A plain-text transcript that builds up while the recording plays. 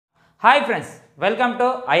Hi friends, welcome to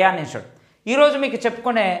ion institute. ఈరోజు మీకు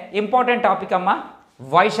చెప్పుకునే ఇంపార్టెంట్ టాపిక్ అమ్మ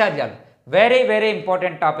వైశాల్యాలు. Very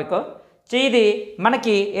important topic. ఇది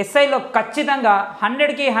మనకి ఎస్ఐలో ఖచ్చితంగా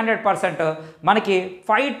 100కి 100% మనకి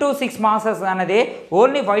 5 to 6 మార్క్స్ అనేది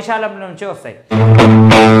ఓన్లీ వైశాల్యం నుంచి వస్తాయి.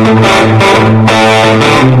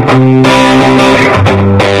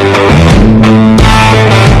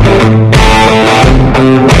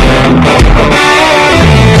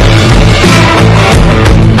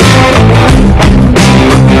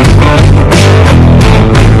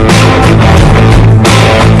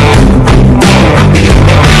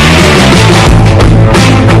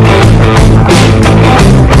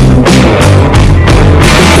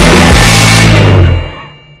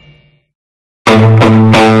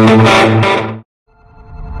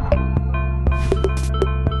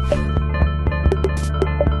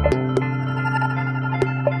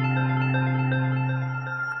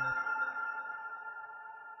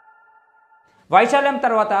 వైశాల్యం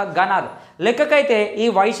తర్వాత గణాలు లెక్కకైతే ఈ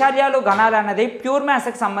వైశాల్యాలు గణాలు అనేది ప్యూర్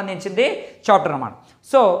మ్యాథ్స్కి సంబంధించింది చాప్టర్ అన్నమాట.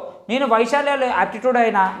 సో నేను వైశాల్యాలు యాప్టిట్యూడ్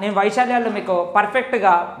అయినా నేను వైశాల్యాలు మీకు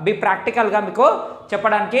పర్ఫెక్ట్గా ప్రాక్టికల్గా మీకు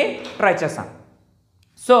చెప్పడానికి ట్రై చేస్తాను.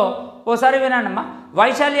 సో ఓసారి వినండమ్మా,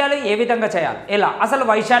 వైశాల్యాలు ఏ విధంగా చేయాలి, ఎలా, అసలు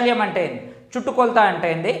వైశాల్యం అంటే ఏంది, చుట్టుకొలత అంటే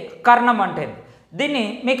ఏంది, కర్ణం అంటే ఏంది. దీన్ని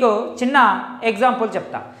మీకు చిన్న ఎగ్జాంపుల్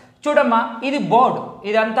చెప్తా చూడమ్మా. ఇది బోర్డు,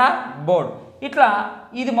 ఇదంతా బోర్డు, ఇట్లా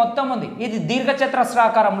ఇది మొత్తం ఉంది. ఇది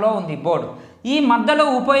దీర్ఘచతురస్రాకారంలో ఉంది బోర్డు. ఈ మధ్యలో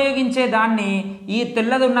ఉపయోగించే దాన్ని ఈ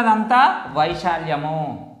తెల్లది ఉన్నదంతా వైశాల్యము,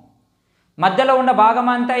 మధ్యలో ఉన్న భాగం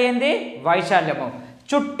అంతా ఏంది వైశాల్యము.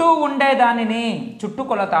 చుట్టూ ఉండే దానిని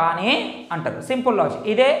చుట్టుకొలత అని అంటారు. సింపుల్ లాజిక్,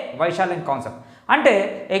 ఇదే వైశాల్యం కాన్సెప్ట్. అంటే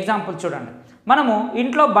ఎగ్జాంపుల్ చూడండి, మనము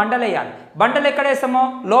ఇంట్లో బండలు వేయాలి. బండలు ఎక్కడ వేస్తామో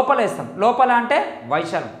లోపల వేస్తాం. లోపల అంటే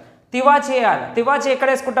వైశాల్యం. తివాచి వేయాలి. తివాచి ఎక్కడ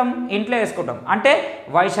వేసుకుంటాం, ఇంట్లో వేసుకుంటాం, అంటే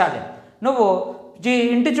వైశాల్యం. నువ్వు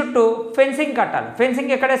ఇంటి చుట్టూ ఫెన్సింగ్ కట్టాలి.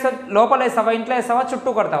 ఫెన్సింగ్ ఎక్కడ వేస్తావు, లోపల వేస్తావా, ఇంట్లో వేస్తావా, చుట్టూ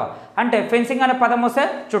కొడతావా, అంటే ఫెన్సింగ్ అనే పదం వస్తే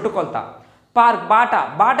చుట్టూ కొలతా. పార్క్,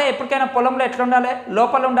 బాట ఎప్పటికైనా పొలంలో ఎట్లా ఉండాలి,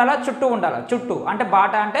 లోపల ఉండాలా, చుట్టూ ఉండాలా, చుట్టూ అంటే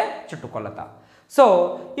బాట అంటే చుట్టూ కొలత. సో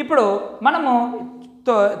ఇప్పుడు మనము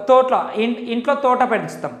తోటలో ఇంట్లో తోట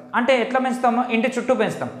పెంచుతాం, అంటే ఎట్లా పెంచుతాము, ఇంటి చుట్టూ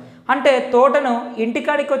పెంచుతాం. అంటే తోటను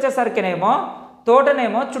ఇంటికాడికి వచ్చేసరికినేమో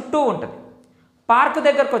తోటనేమో చుట్టూ ఉంటుంది. పార్క్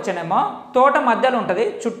దగ్గరకు వచ్చేనేమో తోట మధ్యలో ఉంటుంది,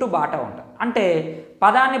 చుట్టూ బాట ఉంటుంది. అంటే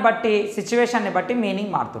పదాన్ని బట్టి సిచ్యువేషన్ని బట్టి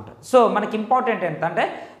మీనింగ్ మారుతుంటుంది. సో మనకి ఇంపార్టెంట్ ఏంటంటే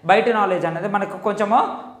బయట నాలెడ్జ్ అనేది మనకు కొంచెము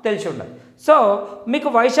తెలిసి ఉండాలి. సో మీకు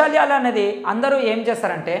వైశాల్యాలు అనేది అందరూ ఏం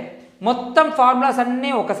చేస్తారంటే మొత్తం ఫార్ములాస్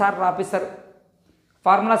అన్నీ ఒకసారి రాపిస్తారు.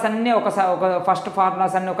 ఫార్ములాస్ అన్నీ ఫస్ట్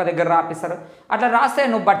ఫార్ములాస్ అన్నీ ఒక దగ్గర రాపిస్తారు. అట్లా రాస్తే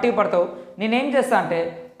నువ్వు బట్టి పడతావు. నేనేం చేస్తా అంటే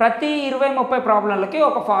ప్రతి 20-30 ప్రాబ్లంలకి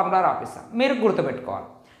ఒక ఫార్ములా రాపిస్తాను, మీరు గుర్తుపెట్టుకోవాలి.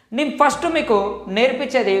 నేను ఫస్ట్ మీకు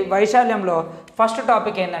నేర్పించేది వైశాల్యంలో ఫస్ట్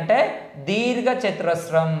టాపిక్ ఏంటంటే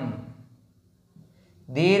దీర్ఘచతురస్రం.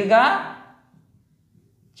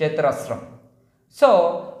 సో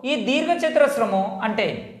ఈ దీర్ఘచతురస్రము అంటే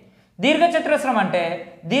దీర్ఘచతురస్రం అంటే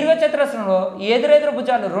దీర్ఘచతురస్రంలో ఎదురెదురు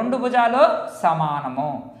భుజాలు 2 భుజాలు సమానము.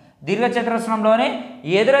 దీర్ఘచతురస్రంలోనే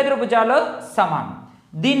ఎదురెదురు భుజాలు సమానం.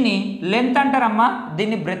 దీన్ని లెంత్ అంటారమ్మా,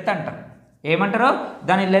 దీన్ని బ్రెత్ అంటారు. ఏమంటారు,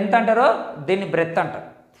 దాన్ని లెంత్ అంటారు, దీన్ని బ్రెత్ అంటారు.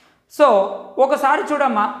 సో ఒకసారి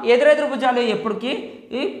చూడమ్మా, ఎదురెదురు భుజాలు ఎప్పటికీ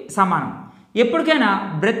సమానం. ఎప్పటికైనా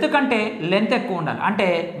బ్రెత్ కంటే లెంత్ ఎక్కువ ఉండాలి, అంటే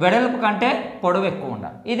వెడల్పు కంటే పొడవు ఎక్కువ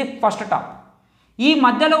ఉండాలి. ఇది ఫస్ట్ టాప్. ఈ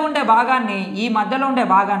మధ్యలో ఉండే భాగాన్ని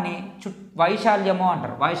వైశాల్యము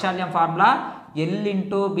అంటారు. వైశాల్యం ఫార్ములా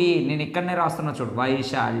L/B. నేను ఇక్కడనే రాస్తున్నా చూడు,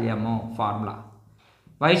 వైశాల్యము ఫార్ములా.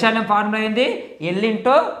 వైశాల్యం ఫార్ములా ఏంది,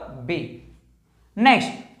 L/B.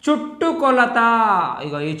 నెక్స్ట్ చుట్టుకొలత.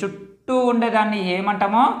 ఇగో ఈ చుట్టూ ఉండేదాన్ని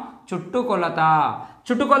ఏమంటామో చుట్టుకొలత.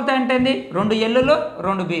 చుట్టుకొలత అంటే ఏంది, 2 Lలు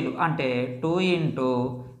 2 Bలు, అంటే 2 ×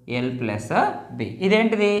 L+B.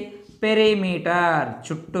 ఇదేంటిది, పెరిమీటర్,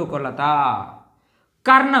 చుట్టుకొలత.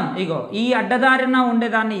 కర్ణం, ఇగో ఈ అడ్డదారిన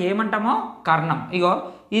ఉండేదాన్ని ఏమంటామో కర్ణం. ఇగో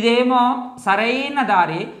ఇదేమో సరైన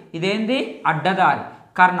దారి, ఇదేంది అడ్డదారి,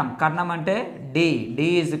 కర్ణం. కర్ణం అంటే D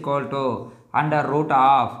 =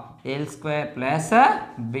 √L² +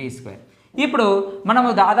 B². ఇప్పుడు మనము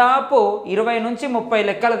దాదాపు 20 నుంచి 30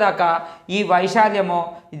 లెక్కల దాకా ఈ వైశాల్యము,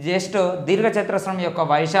 జస్ట్ దీర్ఘచతురస్రం యొక్క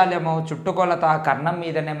వైశాల్యము, చుట్టుకొలత, కర్ణం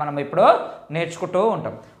మీదనే మనం ఇప్పుడు నేర్చుకుంటూ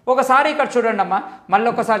ఉంటాం. ఒకసారి ఇక్కడ చూడండి అమ్మా, మళ్ళీ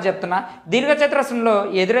ఒకసారి చెప్తున్నా. దీర్ఘచతురస్రంలో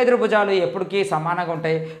ఎదురెదురు భుజాలు ఎప్పటికీ సమానంగా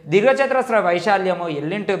ఉంటాయి. దీర్ఘచతురస్ర వైశాల్యము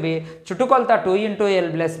L/B, చుట్టుకొలత 2 ×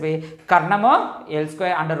 L+B, కర్ణము L²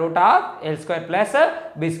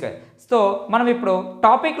 + B². సో మనం ఇప్పుడు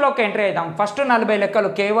టాపిక్లోకి ఎంట్రీ అవుదాం. ఫస్ట్ 40 లెక్కలు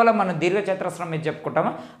కేవలం మనం దీర్ఘచతురస్రం మీద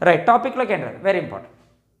చెప్పుకుంటాము. రైట్, టాపిక్లోకి ఎంట్రీ, వెరీ ఇంపార్టెంట్.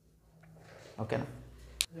 ఓకేనా,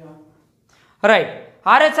 రైట్.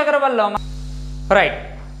 ఆర్ఎస్ అగర్వాల్లో రైట్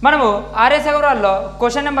మనము RS అగర్వాల్లో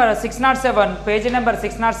question number 607 page number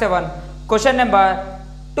 607 question number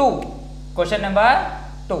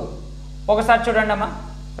 2 ఒకసారి చూడండి అమ్మా.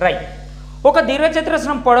 రైట్. ఒక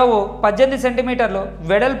దీర్ఘచతురస్రం పొడవు 18 సెంటీమీటర్లు,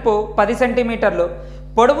 వెడల్పు 10 సెంటీమీటర్లు,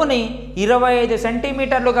 పొడవుని 25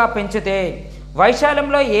 సెంటీమీటర్లుగా పెంచితే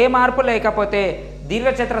వైశాల్యంలో ఏ మార్పు లేకపోతే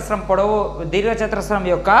దీర్ఘచతురస్రం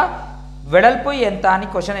యొక్క వెడల్పు ఎంత అని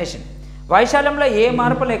క్వశ్చన్ వేసింది. వైశాల్యంలో ఏ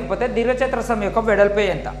మార్పు లేకపోతే దీర్ఘచతురస్రం యొక్క వెడల్పు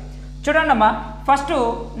ఎంత? చూడండి అమ్మా, ఫస్ట్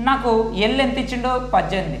నాకు ఎల్ ఎంత ఇచ్చిండో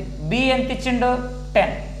 18, బి ఎంత ఇచ్చిండో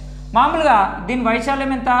 10. మామూలుగా దీని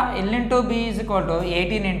వైశాల్యం ఎంత? L into B is equal to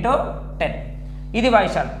 18 into 10. ఇది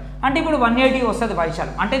వైశాల్యం. అంటే ఇప్పుడు 180 వస్తుంది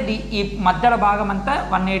వైశాల్యం. అంటే ఈ మధ్యలో భాగం అంతా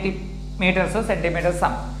 180 మీటర్స్ సెంటీమీటర్స్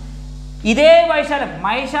సమ్. ఇదే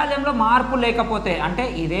వైశాల్యంలో మార్పు లేకపోతే అంటే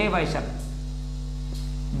ఇదే వైశాల్యం.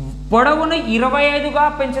 పొడవును 25గా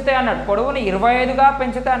పెంచుతాయి అన్నాడు. పొడవును 25గా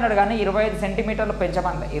పెంచుతాయి అన్నాడు, కానీ 25 సెంటీమీటర్లు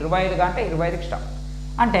పెంచమన్నది. 25గా అంటే 25కి స్టాప్.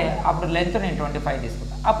 అంటే అప్పుడు లెంత్ నేను 25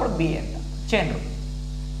 తీసుకుంటా. అప్పుడు బి ఎంత? Chain rule.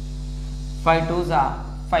 5 2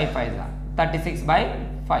 5 5 36/5.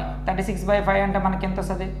 36/5 అంటే మనకి ఎంత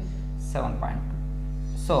వస్తుంది? 7.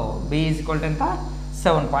 So B is equal to ఎంత?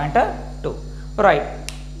 7.2. రైట్.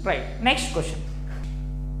 నెక్స్ట్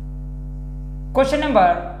క్వశ్చన్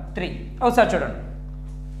నెంబర్ 3 ఒకసారి చూడండి.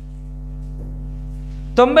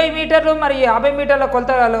 90 మీటర్లు మరియు 50 మీటర్ల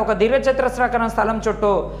కొలతలలో ఒక దీర్ఘచతురస్రాకారం స్థలం చుట్టూ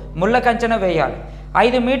ముళ్ళ కంచెను వేయాలి.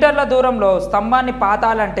 5 మీటర్ల దూరంలో స్తంభాన్ని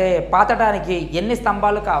పాతడానికి ఎన్ని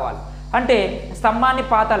స్తంభాలు కావాలి? అంటే స్తంభాన్ని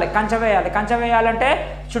పాతాలి, కంచె వేయాలంటే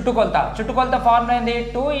చుట్టుకొలత ఫార్ములా ఏంది?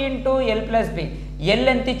 2 into L plus B. L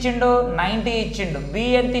ఎంత ఇచ్చిండు? 90 ఇచ్చిండు. బి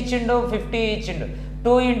ఎంత ఇచ్చిండు? 50 ఇచ్చిండు.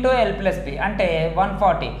 2 ఇంటూ ఎల్ ప్లస్ బి అంటే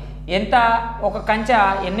 140. ఎంత? ఒక కంచె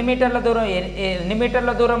ఎన్ని మీటర్ల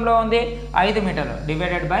దూరంలో ఉంది? 5 మీటర్లు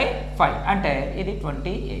డివైడెడ్ బై 5 అంటే ఇది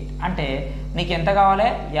 28. అంటే నీకు ఎంత కావాలి?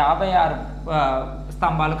 56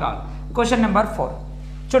 స్తంభాలు కావాలి. క్వశ్చన్ నెంబర్ 4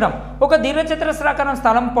 చూడం. ఒక దీర్ఘచతురస్రాకారం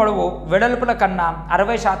స్థలం పొడవు వెడల్పుల కన్నా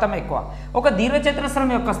 60% ఎక్కువ. ఒక దీర్ఘచతురస్రం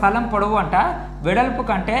యొక్క స్థలం పొడవు అంట వెడల్పు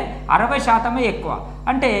కంటే 60% ఎక్కువ.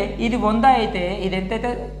 అంటే ఇది 100 అయితే ఇది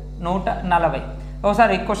ఎంతైతే? 140.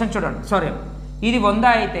 ఒకసారి క్వశ్చన్ చూడండి. ఇది 100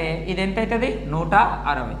 అయితే ఇది ఎంత అవుతుంది?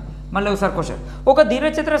 160. మళ్ళీ ఒకసారి క్వశ్చన్. ఒక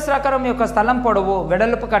దీర్ఘచతురస్రాకారం యొక్క స్థలం పొడవు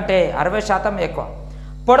వెడల్పు కంటే 60% ఎక్కువ.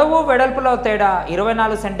 పొడవు వెడల్పులో తేడా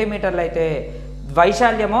 24 సెంటీమీటర్లు అయితే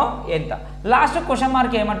వైశాల్యమో ఎంత? లాస్ట్ క్వశ్చన్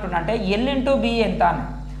మార్క్ ఏమంటుందంటే ఎల్ ఇంటూ బి ఎంత అని.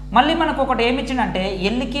 మళ్ళీ మనకు ఒకటి ఏమి ఇచ్చిందంటే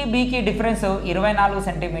ఎల్కి బికి డిఫరెన్స్ 24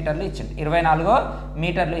 సెంటీమీటర్లు ఇచ్చింది, 24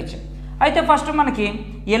 మీటర్లు ఇచ్చింది. అయితే ఫస్ట్ మనకి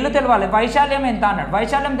ఎల్లు తెలవాలి, వైశాల్యం ఎంత అన్నాడు.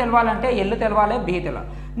 వైశాల్యం తెలవాలంటే ఎల్లు తెలవాలి, బి తెలవాలి.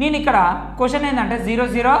 నేను ఇక్కడ క్వశ్చన్ ఏంటంటే 0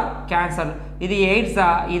 0 క్యాన్సల్. ఇది 8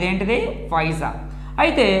 ఇదేంటిది 5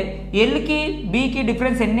 అయితే ఎల్కి బికి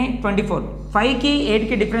డిఫరెన్స్ ఎన్ని? 24. 5కి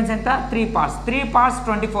 8కి డిఫరెన్స్ ఎంత? 3 పార్ట్స్. 3 పార్ట్స్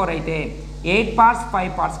 24 అయితే 8 పార్ట్స్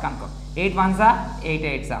 5 పార్ట్స్ కనుక్కో. 8 1 8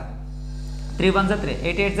 8 3 1 3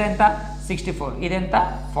 8 8 ఎంత? 64. ఇది ఎంత?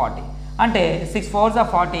 40. అంటే 6 4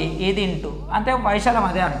 40. ఇది ఇంటూ అంటే వైశాల్యం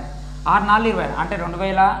అదే అని 6 4 20 అంటే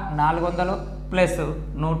 2400 ప్లస్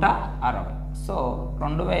 160. సో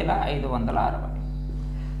 2560.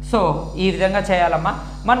 సో ఈ విధంగా చేయాలమ్మా.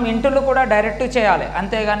 మనం ఇంటులు కూడా డైరెక్ట్ చేయాలి,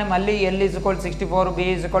 అంతేగాని మళ్ళీ L is equal 64 B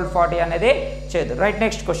is equal 40 అనేది చేయదు. Right.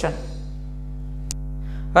 Next question.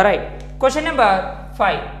 Right. Question number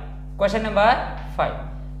 5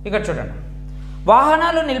 ఇక్కడ చూడండి.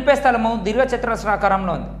 వాహనాలు నిలిపే స్థలము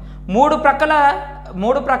దీర్ఘచతురస్రాకారంలో ఉంది.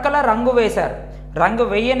 మూడు ప్రక్కల రంగు వేశారు. రంగు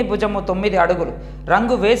వేయని భుజము 9 అడుగులు,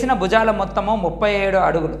 రంగు వేసిన భుజాల మొత్తము 37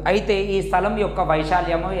 అడుగులు. అయితే ఈ స్థలం యొక్క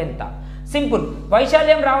వైశాల్యము ఎంత? సింపుల్.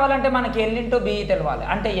 వైశాల్యం రావాలంటే మనకి ఎల్ ఇంటూ బి తెలవాలి.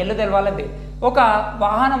 అంటే ఎల్లు తెలవాలి, బి. ఒక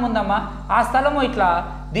వాహనం ఉందమ్మా, ఆ స్థలము ఇట్లా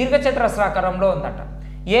దీర్ఘచతురస్రాకారంలో ఉందట.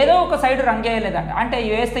 ఏదో ఒక సైడ్ రంగు వేయలేదంట. అంటే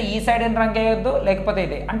వేస్తే ఈ సైడ్ అని రంగు వేయొద్దు, లేకపోతే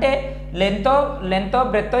ఇదే. అంటే లెంతో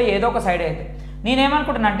బ్రెత్తో ఏదో ఒక సైడ్ అయితే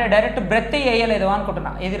నేనేమనుకుంటున్నా అంటే డైరెక్ట్ బ్రెత్ వేయలేదు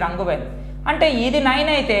అనుకుంటున్నా. ఇది రంగు వేయలేదు అంటే ఇది 9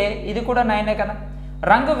 అయితే ఇది కూడా 9 కదా.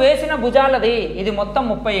 రంగు వేసిన భుజాలది ఇది మొత్తం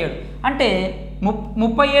 37. అంటే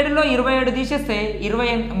 37లో 27 తీసేస్తే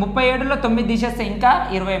 37లో 9 తీసేస్తే ఇంకా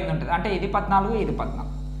 28 ఉంటుంది. అంటే ఇది 14, ఇది 14.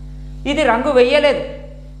 ఇది రంగు వేయలేదు,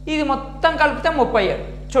 ఇది మొత్తం కలిపితే 37.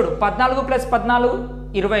 చూడు, 14 + 14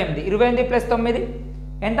 28, 28 + 9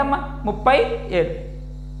 ఎంతమ్మా? 37.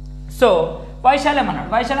 సో వైశాల్యం అన్నాడు.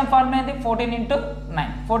 వైశాల్యం ఫార్ములా ఏంటి? 14 ×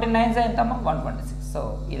 9. 14 9 ఎంతమ్మా? 126. సో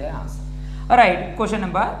ఇదే ఆన్సర్. రైట్. క్వశ్చన్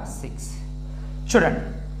నెంబర్ 6 చూడండి.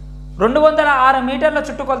 206 మీటర్ల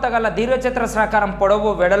చుట్టుకొలత గల దీర్ఘచతురస్రాకారం పొడవు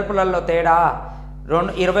వెడల్పులలో తేడా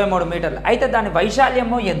 23 మీటర్లు. అయితే దాని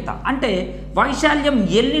వైశాల్యము ఎంత? అంటే వైశాల్యం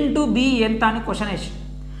ఎల్ ఇంటూ బి ఎంత అని క్వశ్చన్ వేసి.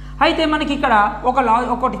 అయితే మనకి ఇక్కడ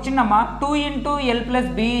ఒకటి ఇచ్చిండమ్మా, 2 × ఎల్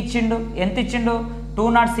 + బి ఇచ్చిండు. ఎంత ఇచ్చిండు?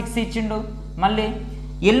 206 ఇచ్చిండు. మళ్ళీ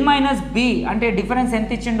ఎల్ మైనస్ బి అంటే డిఫరెన్స్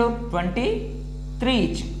ఎంత ఇచ్చిండు 23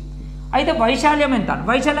 ఇచ్చిండు. అయితే వైశాల్యం ఎంత?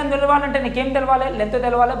 వైశాల్యం తెలవాలంటే నీకేం తెలవాలి? లెంత్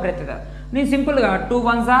తెలవాలి, బ్రెత్ తెలవాలి. నేను సింపుల్గా 2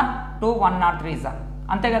 1s 2 103s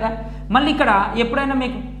అంతే కదా. మళ్ళీ ఇక్కడ ఎప్పుడైనా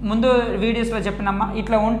మీకు ముందు వీడియోస్లో చెప్పినమ్మా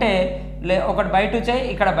ఇట్లా ఉంటే ఒకటి బై 2 చేయి,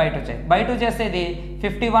 ఇక్కడ బై 2 చేయి. బై 2 చేస్తే ఇది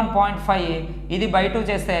 51.5, ఇది బై 2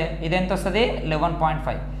 చేస్తే ఇది ఎంత వస్తుంది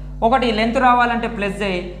 11.5. ఒకటి లెంత్ రావాలంటే ప్లస్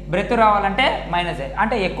చేయి, బ్రెత్ రావాలంటే మైనస్ చేయి.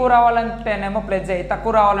 అంటే ఎక్కువ రావాలంటేనేమో ప్లస్ చేయి,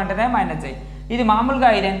 తక్కువ రావాలంటేనే మైనస్ చేయి. ఇది మామూలుగా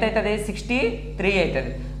ఇది ఎంత అవుతుంది 63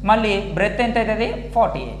 అవుతుంది. మళ్ళీ బ్రెత్ ఎంత అవుతుంది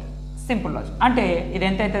 40 అవుతుంది. Simple logic. అంటే ఇది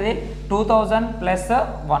ఎంత అవుతుంది 2000 ప్లస్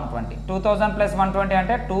 120. 2000 ప్లస్ 120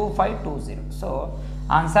 అంటే 2520. సో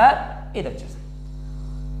ఆన్సర్ ఇది వచ్చేసి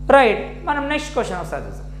రైట్. మనం నెక్స్ట్ క్వశ్చన్ ఒకసారి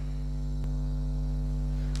చూసాం.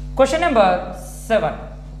 Question number 7.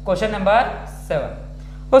 క్వశ్చన్ నెంబర్ 7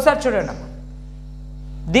 ఒకసారి చూడండి.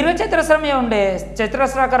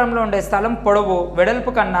 చతురస్రాకారంలో ఉండే స్థలం పొడవు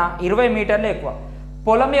వెడల్పు కన్నా 20 మీటర్లు ఎక్కువ.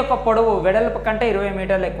 పొలం యొక్క పొడవు వెడల్పు కంటే 20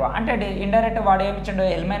 మీటర్లు ఎక్కువ. అంటే ఇండైరెక్ట్ వాడు ఏమి ఇచ్చిండు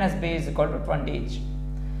L మైనస్ B = 20 ఇచ్చి.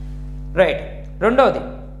 రైట్. రెండవది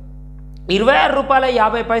 26 రూపాయల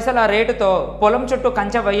 50 రేటుతో పొలం చుట్టూ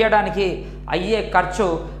కంచె వేయడానికి అయ్యే ఖర్చు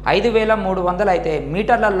 5300 అయితే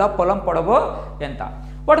మీటర్లలో పొలం పొడవు ఎంత?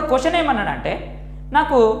 వాడు క్వశ్చన్ ఏమన్నాడంటే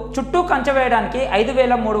నాకు చుట్టూ కంచె వేయడానికి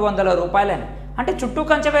 5300 రూపాయలని. అంటే చుట్టూ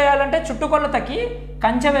కంచె వేయాలంటే చుట్టుకొలతకి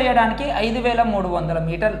కంచె వేయడానికి 5300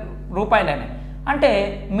 మీటర్ రూపాయలని. అంటే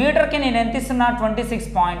మీటర్కి నేను ఎంత ఇస్తున్నా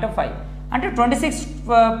 26.5. అంటే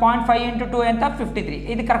 26.5 × 2 ఎంత 53.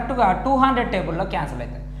 ఇది కరెక్ట్గా 200 టేబుల్లో క్యాన్సిల్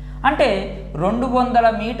అవుతుంది. అంటే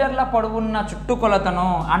 200 మీటర్ల పొడవున్న చుట్టుకొలతను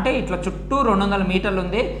అంటే ఇట్లా చుట్టూ 200 మీటర్లు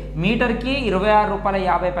ఉంది. మీటర్కి 26 రూపాయల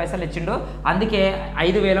 50 ఇచ్చిండు. అందుకే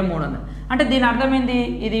 5300. అంటే దీని అర్థం ఏంది?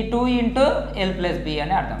 ఇది 2 × L + B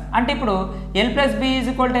అని అర్థం. అంటే ఇప్పుడు L + B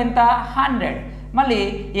 = ఎంత 100. మళ్ళీ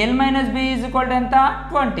L మైనస్ B = ఎంత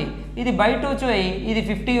 20. ఇది బై 2 చేయి, ఇది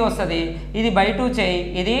 50 వస్తుంది. ఇది బై 2 చేయి,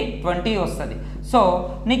 ఇది 20 వస్తుంది. సో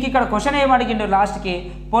నీకు ఇక్కడ క్వశ్చన్ ఏమడిగిండు లాస్ట్కి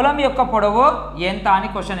పొలం యొక్క పొడవు ఎంత అని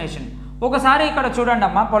క్వశ్చన్ వేసిండు. ఒకసారి ఇక్కడ చూడండి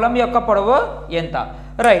అమ్మా, పొలం యొక్క పొడవు ఎంత?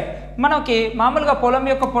 రైట్. మనకి మామూలుగా పొలం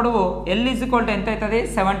యొక్క పొడవు L = ఎంత అవుతుంది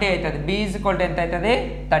 70 అవుతుంది. B = ఎంత అవుతుంది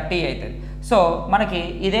 30 అవుతుంది. సో మనకి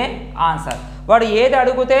ఇదే ఆన్సర్. వాడు ఏది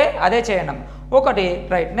అడిగితే అదే చేయండి. ఒకటి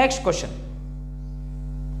right. Next question.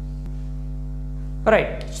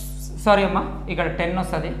 Right. Sorry అమ్మా, ఇక్కడ 10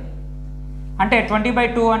 వస్తుంది. అంటే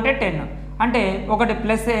 20/2 అంటే 10. అంటే ఒకటి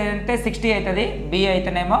ప్లస్ అయితే 60 అవుతుంది, B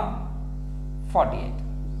అయితేనేమో 40 అవుతుంది.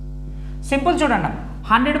 సింపుల్ చూడండి.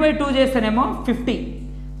 100/2 చేస్తేనేమో 50,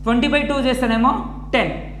 20/2 చేస్తేనేమో 10.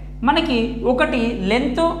 మనకి ఒకటి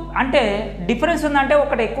లెంత్ అంటే డిఫరెన్స్ ఉందంటే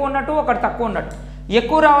ఒకటి ఎక్కువ ఉన్నట్టు ఒకటి తక్కువ ఉన్నట్టు.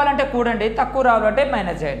 ఎక్కువ రావాలంటే కూడండి, తక్కువ రావాలంటే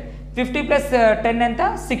మైనస్ చేయండి. 50 + 10 ఎంత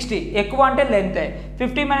 60. ఎక్కువ అంటే లెంత్.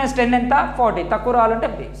 50 - 10 ఎంత 40. తక్కువ రావాలంటే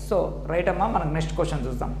B. సో రైట్ అమ్మా. మనకు నెక్స్ట్ క్వశ్చన్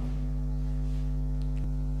చూద్దాం.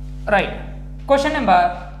 Right. Question number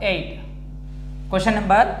 8. Question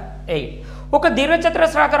number 8. ఒక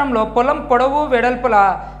దీర్ఘచతురస్రాకారంలో పొలం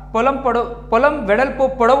వెడల్పు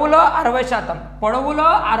పొడవులో 60%. పొడవులో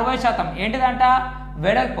 60%. ఏంటిదంట?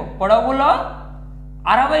 వెడల్పు పొడవులో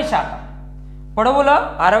 60%. పొడవులో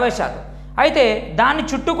 60%. అయితే దాని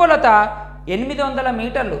చుట్టుకొలత 800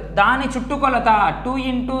 మీటర్లు. దాని చుట్టుకొలత 2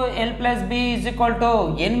 × L + B =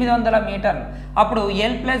 800 మీటర్లు. అప్పుడు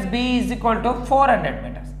L + B = 400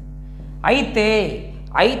 మీటర్స్.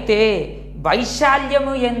 అయితే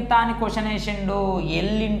వైశాల్యము ఎంత అని క్వశ్చన్ వేసిండు. L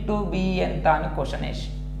 × B ఎంత అని క్వశ్చన్ వేసి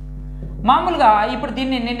మామూలుగా ఇప్పుడు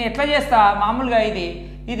దీన్ని నేను ఎట్లా చేస్తా? మామూలుగా ఇది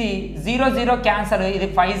 0 0 క్యాన్సర్. ఇది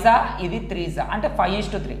 5s, ఇది 3s. అంటే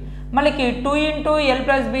 5:3. మళ్ళీ 2 × L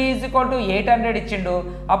 + B = 800 ఇచ్చిండు.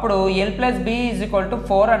 అప్పుడు L + B =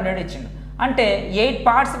 400 ఇచ్చిండు. అంటే 8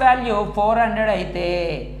 పార్ట్స్ వాల్యూ 400 అయితే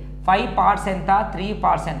 5 పార్ట్స్ ఎంత 3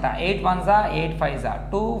 పార్ట్స్ ఎంత 8 1s 8 5s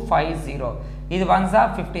 250. ఇది 1s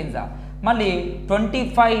 15s. మళ్ళీ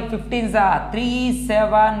 25 15s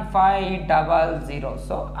 37500.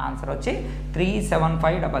 సో ఆన్సర్ వచ్చి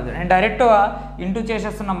 37500. నేను డైరెక్ట్ ఇంటూ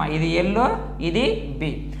చేసేస్తున్నామా. ఇది L, ఇది B.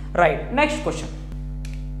 Right. Next question.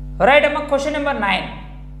 Right అమ్మా. Question number 9.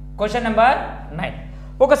 Question number 9.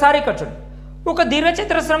 ఒకసారి ఇక్కడ చూడండి. ఒక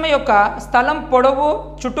దీర్ఘచతురస్రం యొక్క స్థలం పొడవు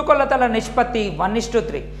చుట్టుకొలతల నిష్పత్తి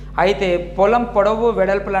 1:3. అయితే పొలం పొడవు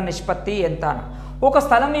వెడల్పుల నిష్పత్తి ఎంత? ఒక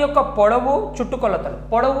స్థలం యొక్క పొడవు చుట్టుకొలతలు.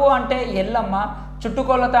 పొడవు అంటే L అమ్మ,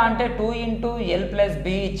 చుట్టుకొలత అంటే 2 × L + B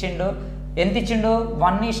ఇచ్చిండు. ఎంత ఇచ్చిండు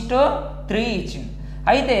 1:3 ఇచ్చిండు.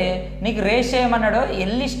 అయితే నీకు రేషియో ఏమన్నాడు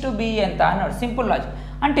L/B ఎంత అన్నాడు. Simple logic.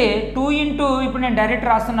 అంటే 2 ఇప్పుడు నేను డైరెక్ట్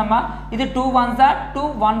రాస్తున్నామా. ఇది 2 1s 2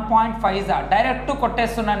 1.5s డైరెక్ట్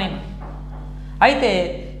కొట్టేస్తున్నా నేను. అయితే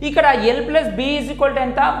ఇక్కడ L plus B is equal to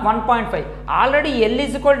ఎంత 1.5 already L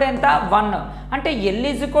is equal to ఎంత 1 అంటే L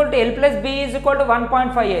is equal to L plus B is equal to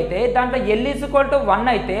 1.5 అయితే దాంట్లో ఎల్ ఈజ్ ఈక్వల్ టు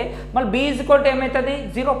 1 అయితే మళ్ళీ బి ఈజ్ ఈక్వల్ టు ఏమవుతుంది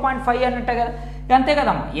 0.5 అన్నట్టే కదా అంతే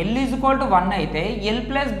కదమ్మా ఎల్ ఈజ్ ఈక్వల్ టు 1 అయితే L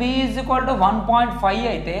plus B is equal to 1.5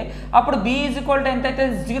 అయితే అప్పుడు బి ఈజ్ ఈక్వల్ టు ఎంత అయితే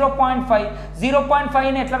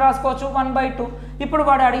 0.5ని ఎట్లా రాసుకోవచ్చు 1/2 ఇప్పుడు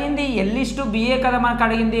వాడు అడిగింది ఎల్ ఈజ్ టు బిఏ కదా మనకు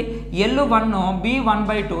అడిగింది ఎల్ 1 బి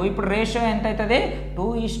 1/2 ఇప్పుడు రేషియో ఎంత అవుతుంది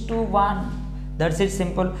 2:1 దట్స్ ఇట్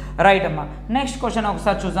సింపుల్ రైట్ అమ్మా నెక్స్ట్ క్వశ్చన్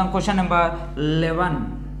ఒకసారి చూద్దాం క్వశ్చన్ నెంబర్ 11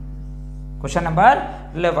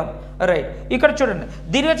 రైట్ ఇక్కడ చూడండి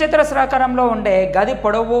దీర్ఘచతురస్రాకారంలో ఉండే గది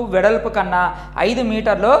పొడవు వెడల్పు కన్నా 5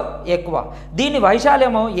 మీటర్లు ఎక్కువ దీని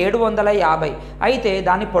వైశాల్యము 750 అయితే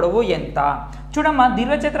దాని పొడవు ఎంత చూడమ్మా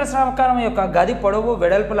దీర్ఘచతురస్రాకారం యొక్క గది పొడవు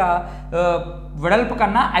వెడల్పు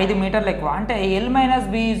కన్నా 5 మీటర్లు ఎక్కువ అంటే L minus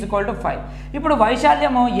B is equal to 5 ఇప్పుడు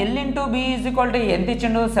వైశాల్యము L into B is equal to ఎంత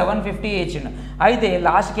ఇచ్చిండు 750 ఇచ్చిండు అయితే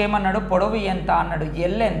లాస్ట్కి ఏమన్నాడు పొడవు ఎంత అన్నాడు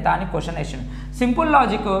ఎల్ ఎంత అని క్వశ్చన్ వేసిండు సింపుల్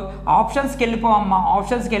లాజిక్ ఆప్షన్స్కి వెళ్ళిపోవమ్మా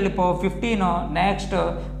ఆప్షన్స్కి వెళ్ళిపో 15 next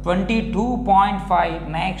 22.5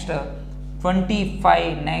 next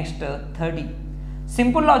 25 next 30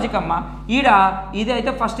 simple logic అమ్మా ఈడ ఇది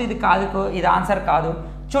అయితే ఫస్ట్ ఇది కాదు ఇది ఆన్సర్ కాదు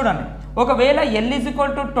చూడండి ఒకవేళ ఎల్ ఈజ్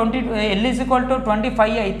ఈక్వల్ టు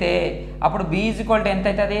 25 అయితే అప్పుడు బి ఈజ్ ఈక్వల్ టు ఎంత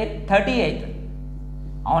అవుతుంది 30 అవుతుంది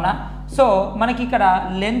అవునా సో మనకి ఇక్కడ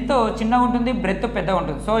లెంత్ చిన్నగా ఉంటుంది బ్రెత్ పెద్దగా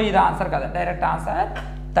ఉంటుంది సో ఇది ఆన్సర్ కదా డైరెక్ట్ ఆన్సర్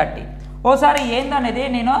 30 ఓసారి ఏందనేది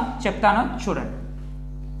నేను చెప్తాను చూడండి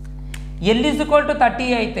ఎల్ ఈజ్ ఈక్వల్ టు 30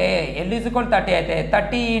 అయితే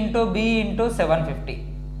 30 ఇంటూ బి ఇంటూ 750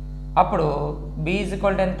 అప్పుడు బి ఈజ్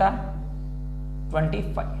ఈక్వల్ టు ఎంత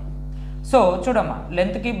 25 సో చూడమ్మా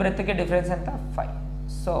లెంత్కి బ్రెత్కి డిఫరెన్స్ ఎంత 5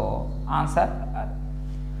 సో ఆన్సర్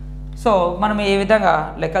సో మనం ఏ విధంగా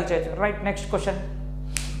లెక్కలు చేయొచ్చు right next question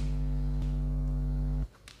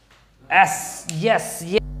yes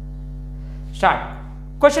start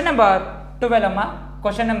question number 12 అమ్మా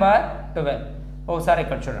క్వశ్చన్ నెంబర్ 12 ఒకసారి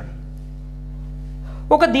ఇక్కడ చూడండి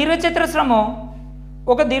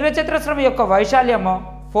ఒక దీర్ఘచతురస్రం యొక్క వైశాల్యము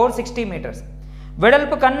 460 మీటర్స్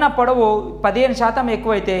వెడల్పు కన్నా పొడవు 15%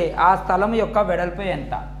 ఎక్కువైతే ఆ స్థలం యొక్క వెడల్పు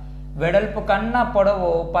ఎంత వెడల్పు కన్నా పొడవు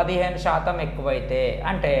 15% ఎక్కువైతే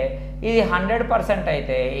అంటే ఇది 100%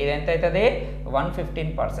 అయితే ఇది ఎంత అవుతుంది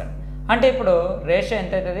 115% అంటే ఇప్పుడు రేషియో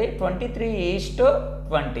ఎంత అవుతుంది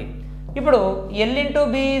 23:20 ఇప్పుడు L into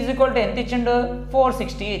B is equal to ఎంత ఇచ్చిండు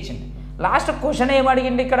 460 ఇచ్చింది లాస్ట్ క్వశ్చన్ ఏం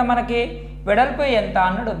అడిగింది ఇక్కడ మనకి వెడల్పు ఎంత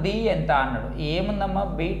అన్నాడు బి ఎంత అన్నాడు ఏముందమ్మా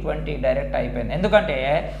బి 20 డైరెక్ట్ అయిపోయింది ఎందుకంటే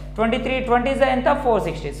 23 ఎంత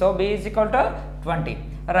 460 so B is equal to 20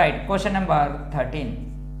 right question number 13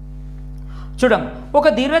 చూడం ఒక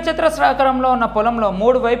దీర్ఘచతురస్రాకారంలో ఉన్న పొలంలో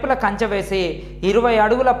 3 వైపుల కంచె వేసి 20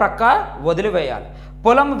 అడుగుల ప్రక్క వదిలివేయాలి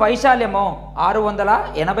పొలం వైశాల్యము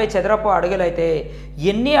 680 చదరపు అడుగులైతే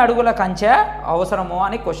ఎన్ని అడుగుల కంచె అవసరమో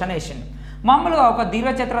అని క్వశ్చన్ వేసింది మామూలుగా ఒక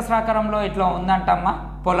దీర్ఘచతురస్రాకారంలో ఇట్లా ఉందంటమ్మా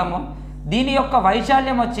పొలము దీని యొక్క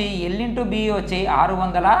వైశాల్యం వచ్చి ఎల్ ఇంటూ బి వచ్చి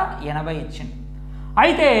 680 ఇచ్చింది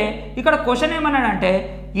అయితే ఇక్కడ క్వశ్చన్ ఏమన్నాడంటే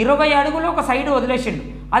 20 అడుగులు ఒక సైడ్ వదిలేసిండు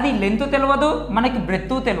అది లెంత్ తెలియదు మనకి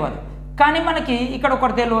బ్రెత్ తెలియదు కానీ మనకి ఇక్కడ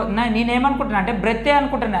ఒకటి తెలియదు నేనేమనుకుంటున్నా అంటే బ్రెత్తే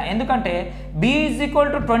అనుకుంటున్నా ఎందుకంటే బి ఈజ్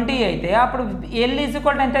ఈక్వల్ టు 20 అయితే అప్పుడు ఎల్ ఈజ్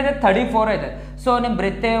ఈక్వల్ టు ఎంత అయితే 34 అవుతుంది సో నేను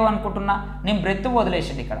బ్రెత్తే అనుకుంటున్నా నేను బ్రెత్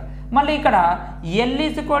వదిలేసింది ఇక్కడ మళ్ళీ ఇక్కడ L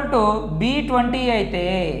is equal to be 20 అయితే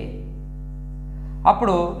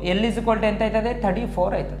అప్పుడు ఎల్ ఈజ్ ఈక్వల్ టు ఎంత అవుతుంది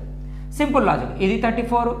 34 అవుతుంది సింపుల్ లాజిక్ ఇది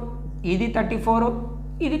 34 ఇది 34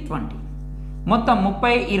 ఇది 20 మొత్తం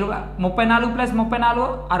 34 ప్లస్ 34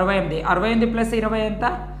 68 ప్లస్ 20 ఎంత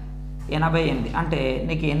 88 అంటే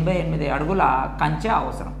నీకు 88 అడుగుల కంచె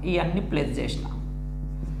అవసరం ఇవన్నీ ప్లేస్ చేసిన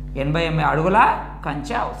 88 అడుగుల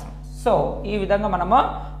కంచె అవసరం సో ఈ విధంగా మనము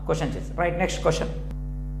క్వశ్చన్ చేస్తాం రైట్ నెక్స్ట్ క్వశ్చన్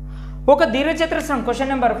ఒక దీర్ఘచతురస్రం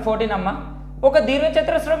క్వశ్చన్ నెంబర్ 14 అమ్మ ఒక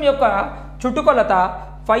దీర్ఘచతురస్రం యొక్క చుట్టుకొలత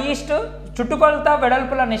 5 చుట్టుకొలత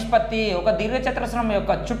వెడల్పుల నిష్పత్తి ఒక దీర్ఘచతురస్రం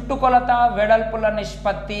యొక్క చుట్టుకొలత వెడల్పుల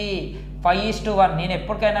నిష్పత్తి 5:1 నేను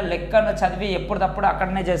ఎప్పటికైనా లెక్కను చదివి ఎప్పటికప్పుడు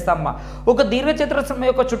అక్కడనే చేస్తామ్మా ఒక దీర్ఘచతురస్రం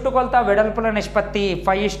యొక్క చుట్టుకొలత వెడల్పుల నిష్పత్తి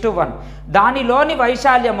 5:1 దానిలోని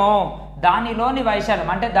వైశాల్యము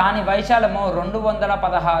అంటే దాని వైశాల్యము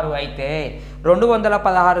 216 అయితే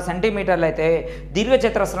 216 సెంటీమీటర్లు అయితే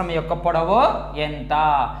దీర్ఘచతురస్రం యొక్క పొడవు ఎంత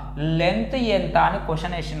లెంత్ ఎంత అని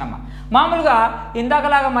క్వశ్చన్ వేసినమ్మా మామూలుగా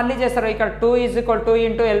ఇందాకలాగా మళ్ళీ చేస్తారు ఇక్కడ 2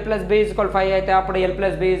 into L plus B is equal 5 అయితే అప్పుడు L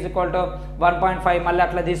plus B is equal to 1.5 మళ్ళీ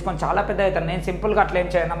అట్లా తీసుకొని చాలా పెద్ద అవుతాను నేను సింపుల్గా అట్లా ఏం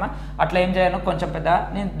చేయనమ్మా అట్లా ఏం చేయను కొంచెం పెద్ద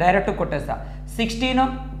నేను డైరెక్ట్ కొట్టేస్తా 16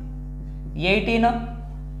 18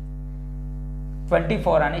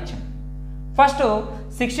 24 అని ఇచ్చాను ఫస్ట్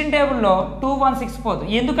 16 టేబుల్లో 216 పోదు,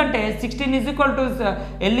 ఎందుకంటే 16 is equal to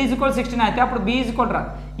L is equal 16 అయితే అప్పుడు B ఈజ్ ఈక్వల్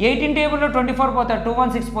రాదు. 18 టేబుల్లో 24 పోతుంది,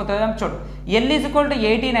 216 పోతుంది అని చూడు. L ఈజ్ ఈక్వల్ టు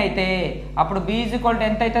 18 అయితే అప్పుడు B ఈజ్ ఈక్వల్ టు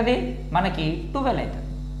ఎంత అవుతుంది, మనకి 12 అవుతుంది.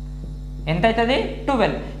 ఎంత అవుతుంది,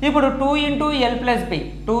 12. ఇప్పుడు 2 into L plus B,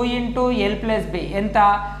 2 into L plus B ఎంత,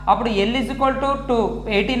 అప్పుడు L ఈజ్ ఈక్వల్ టు 2,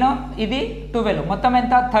 18 ఇది 12, మొత్తం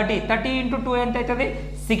ఎంత 30, 30 ఇంటూ 2 ఎంత అవుతుంది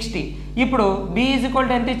 60. ఇప్పుడు B ఈజ్ ఈక్వల్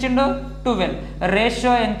టు ఎంత ఇచ్చిండు 12,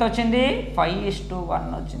 రేషియో ఎంత వచ్చింది 5:1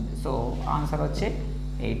 వచ్చింది. సో ఆన్సర్ వచ్చి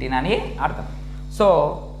 18 అని అర్థం. సో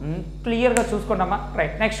క్లియర్గా చూసుకుంటామా.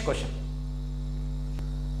 Right, next question.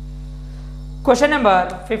 Question number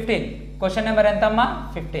 15. Question number ఎంతమ్మా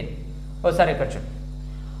 15. ఒకసారి ఇక్కడ చూడు.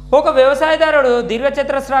 ఒక వ్యవసాయదారుడు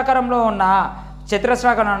దీర్ఘచతురస్రాకారంలో ఉన్న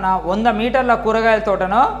 100 మీటర్ల కూరగాయల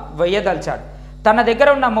తోటను వేయదలిచాడు. తన దగ్గర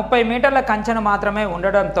ఉన్న 30 మీటర్ల కంచెను మాత్రమే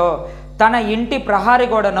ఉండడంతో తన ఇంటి ప్రహారీ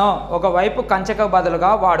గోడను ఒకవైపు కంచెకు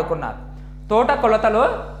బదులుగా వాడుకున్నారు. తోట కొలతలు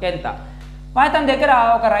ఎంత? తన దగ్గర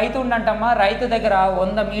ఒక రైతు ఉండంటమ్మా. రైతు దగ్గర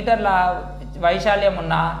 100 మీటర్ల వైశాల్యం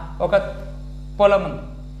ఉన్న ఒక పొలం ఉంది.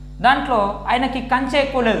 దాంట్లో ఆయనకి కంచె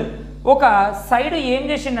ఎక్కువ లేదు. ఒక సైడు ఏం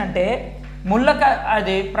చేసిండంటే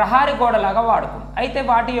అది ప్రహారీ గోడలాగా వాడుకుంది. అయితే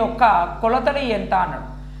వాటి యొక్క కొలతలు ఎంత అన్నాడు.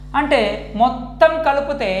 అంటే మొత్తం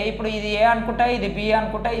కలిపితే ఇప్పుడు ఇది ఏ అనుకుంటా, ఇది బి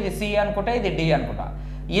అనుకుంటా, ఇది సి అనుకుంటా, ఇది డి అనుకుంటా.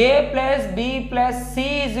 ఏ plus B plus C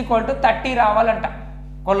is equal to 30 రావాలంట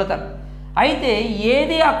కొలతలు. అయితే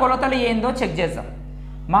ఏది ఆ కొలతలు ఏందో చెక్ చేద్దాం.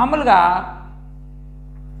 మామూలుగా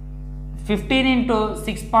 15 ఇంటూ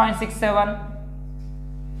 6.67,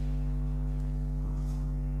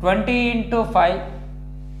 20 ఇంటూ 5,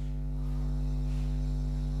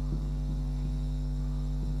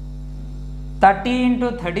 30 ఇంటూ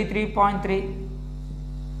 33.3,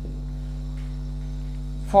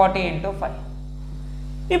 40 ఇంటూ 5.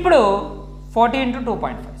 ఇప్పుడు 40 ఇంటూ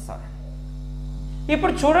 2.5, సారీ.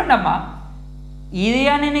 ఇప్పుడు చూడండి అమ్మా, ఇది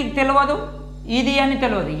అని నీకు తెలియదు, ఇది అని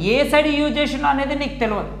తెలియదు, ఏ సైడ్ యూజ్ చేసినా అనేది నీకు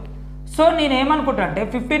తెలియదు. సో నేనేమనుకుంటా అంటే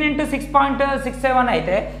 15 ఇంటూ 6.67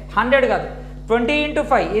 అయితే 100 కాదు, 20 ఇంటూ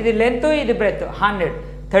 5 ఇది లెంత్ ఇది బ్రెత్ 100,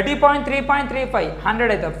 30.3.35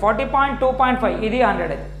 100 అవుతుంది, 40.2.5 ఇది 100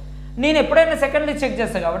 అవుతుంది. నేను ఎప్పుడైనా సెకండ్లీ చెక్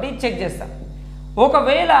చేస్తాను కాబట్టి చెక్ చేస్తాను.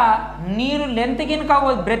 ఒకవేళ నేను లెంత్ గినక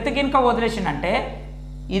బ్రెత్ గినక వదిలేసిందంటే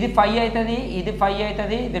ఇది 5 అవుతుంది, ఇది 5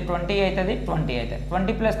 అవుతుంది, ఇది 20 అవుతుంది, 20 అవుతుంది.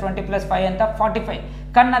 20 + 20 + 5 ఎంత 45.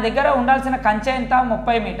 కానీ నా దగ్గర ఉండాల్సిన కంచె ఎంత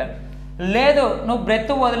 30 మీటర్. లేదు, నువ్వు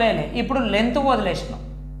బ్రెత్ వదిలేయలే, ఇప్పుడు లెంత్ వదిలేసినావు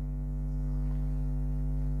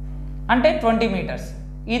అంటే 20 మీటర్స్,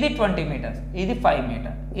 ఇది 20 మీటర్స్, ఇది 5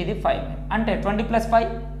 మీటర్, ఇది 5 మీటర్, అంటే 20 +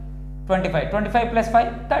 5 25, 25 + 5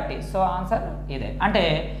 30. సో ఆన్సర్ ఇదే. అంటే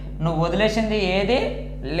నువ్వు వదిలేసింది ఏది,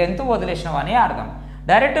 లెంత్ వదిలేసినావు అని అర్థం.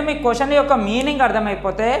 డైరెక్ట్ మీ క్వశ్చన్ యొక్క మీనింగ్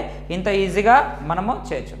అర్థమైపోతే ఇంత ఈజీగా మనము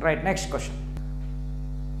చేయొచ్చు. Right, next question.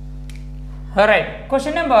 Right,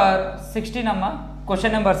 question number 16 అమ్మ.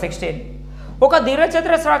 Question number 16. ఒక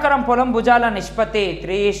దీర్ఘచతురస్రాకారం పొలం భుజాల నిష్పత్తి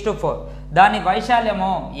 3:4, దాని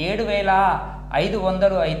వైశాల్యము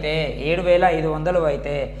 7,500 అయితే 7,500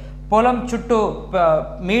 అయితే పొలం చుట్టూ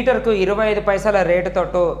మీటర్కు 25 పైసల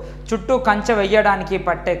రేటుతో చుట్టూ కంచె వెయ్యడానికి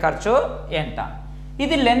పట్టే ఖర్చు ఎంత?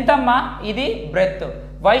 ఇది లెంత్ అమ్మా, ఇది బ్రెత్.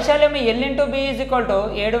 వైశాల్యం L into B is equal to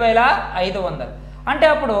 7,500 అంటే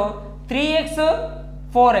అప్పుడు 3x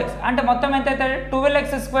 4x అంటే మొత్తం ఎంత అవుతుంది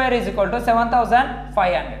 12x² ఈజ్ ఈక్వల్ టు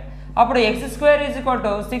 7,500. అప్పుడు x² is equal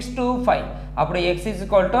to 6 to 5, అప్పుడు x ఈజ్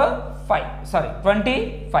ఈక్వల్ టు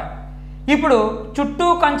 25. ఇప్పుడు చుట్టూ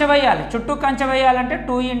కంచె వేయాలి. చుట్టూ కంచె వేయాలంటే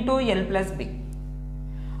 2 ఇంటూ L ప్లస్ బి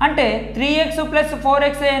అంటే 3x +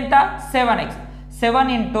 4x ఎంత 7x, 7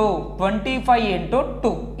 ఇంటూ 25 ఇంటూ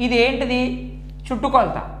 2. ఇది ఏంటిది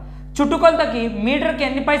చుట్టుకొలత. చుట్టుకొలతకి మీటర్కి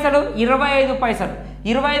ఎన్ని పైసలు 25 పైసలు.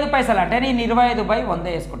 25 పైసలు అంటే నేను 25/100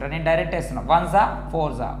 వేసుకుంటాను. నేను డైరెక్ట్ వేస్తున్నాను. 1 జా 4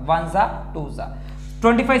 జా 1 జా 2 జా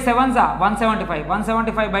 25 7 జా 175,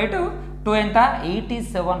 175/2 2 ఎంత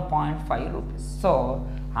 87.5 రూపీస్. సో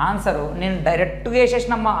ఆన్సరు నేను డైరెక్ట్గా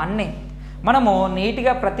వేసేసినమ్మా. అన్నీ మనము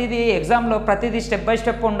నీట్గా ప్రతిదీ ఎగ్జామ్లో ప్రతిదీ స్టెప్ బై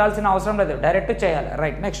స్టెప్ ఉండాల్సిన అవసరం లేదు, డైరెక్ట్ చేయాలి.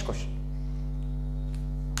 Right, next question.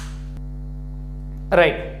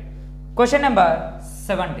 Right, question number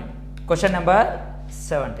 17. Question number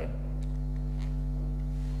 17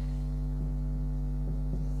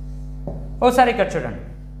 ఓసారి ఇక్కడ చూడండి.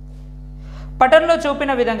 పటంలో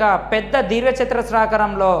చూపిన విధంగా పెద్ద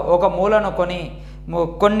దీర్ఘచతురస్రాకారంలో ఒక మూలను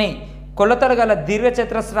కొన్ని కొలతలు గల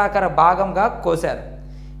దీర్ఘచతురస్రాకార భాగంగా కోశారు.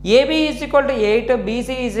 AB is equal to 8, BC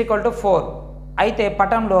is equal to 4 అయితే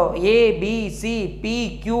పటంలో ABCPQRA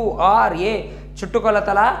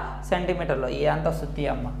చుట్టుకొలతల సెంటీమీటర్లో. ఇదంతా శుద్ధి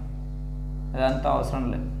అమ్మ, ఇదంతా అవసరం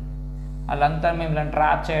లేదు. వాళ్ళంతా మిమ్మల్ని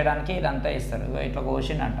ట్రాప్ చేయడానికి ఇదంతా ఇస్తారు. ఇట్లా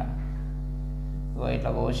కోసిండంట ఇట్లా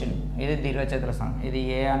కోషన్ ఇది దీర్ఘచతురస్రం, ఇది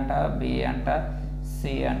ఏ అంట, బి అంట,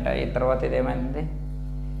 సి అంట, ఈ తర్వాత ఇది ఏమైంది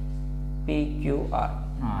పిక్యూఆర్,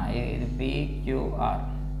 ఇది పిక్యూఆర్.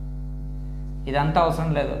 ఇదంతా అవసరం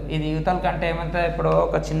లేదు, ఇది యువతల కంటే ఏమంటే ఇప్పుడు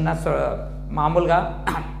ఒక చిన్న మామూలుగా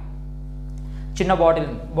చిన్న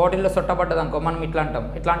బాటిల్లో సొట్టబడ్డది అనుకో, మనం ఇట్లా అంటాం,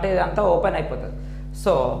 ఇట్లా అంటే ఇదంతా ఓపెన్ అయిపోతుంది.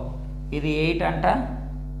 సో ఇది 8 అంట,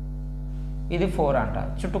 ఇది 4 అంట,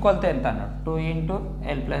 చుట్టుకొలత ఎంత అన్నాడు 2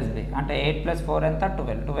 × L+B అంటే 8 + 4 ఎంత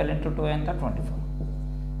 12, 12 × 2 ఎంత 24.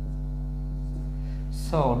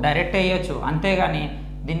 సో డైరెక్ట్ వేయచ్చు, అంతేగాని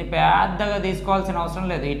దీన్ని పెద్దగా తీసుకోవాల్సిన అవసరం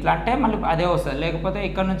లేదు. ఇట్లా అంటే మళ్ళీ అదే వస్తుంది, లేకపోతే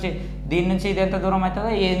ఇక్కడ నుంచి దీని నుంచి ఇది ఎంత దూరం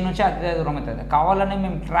అవుతుందో ఈ నుంచి అదే దూరం అవుతుంది. కావాలని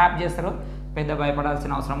మేము ట్రాప్ చేస్తారు, పెద్ద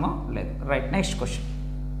భయపడాల్సిన అవసరమో లేదు. రైట్, నెక్స్ట్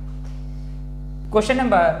క్వశ్చన్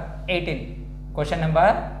నెంబర్ 18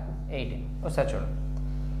 ఒకసారి చూడండి.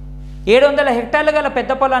 700 హెక్టార్లు గల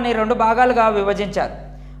పెద్ద పొలాన్ని 2 భాగాలుగా విభజించారు.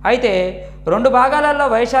 అయితే 2 భాగాలలో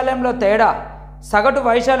వైశాల్యంలో తేడా సగటు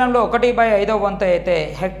వైశాల్యంలో 1/5వ వంతు అయితే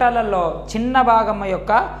హెక్టార్లలో చిన్న భాగం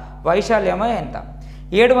యొక్క వైశాల్యము ఎంత?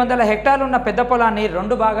 700 హెక్టార్లు ఉన్న పెద్ద పొలాన్ని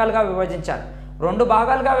 2 భాగాలుగా విభజించారు. 2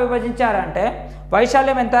 భాగాలుగా విభజించారంటే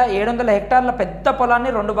వైశాల్యం ఎంత? 700 హెక్టార్ల పెద్ద పొలాన్ని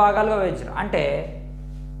 2 భాగాలుగా విభజించారు. అంటే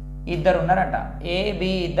ఇద్దరు ఉన్నారంట, ఏబి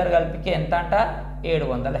ఇద్దరు కలిపికి ఎంత అంట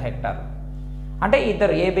 700 హెక్టార్లు. అంటే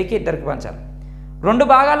ఇద్దరు ఏబికి ఇద్దరికి పంచారు. 2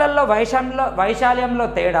 భాగాలలో వైశాల్యంలో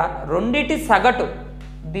తేడా రెండిటి సగటు,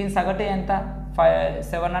 దీని సగటు ఎంత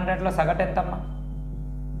 700లో సగటు ఎంతమ్మా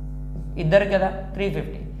ఇద్దరు కదా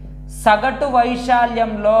 350. సగటు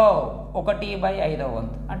వైశాల్యంలో 1/5వ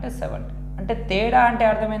వంతు అంటే 70. అంటే తేడా అంటే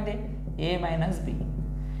అర్థమైంది A - B.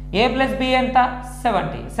 A + B ఎంత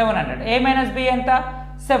 70, 700. A - B ఎంత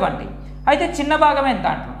 70. అయితే చిన్న భాగం ఎంత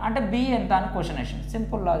అంటున్నాం అంటే B ఎంత అని క్వశ్చన్ వేసాను.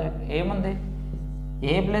 సింపుల్ లాజిక్, ఏముంది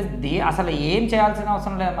A + D అసలు ఏం చేయాల్సిన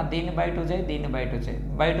అవసరం లేదమ్మా. దీన్ని బై 2 చేయి, దీన్ని బై 2 చేయి.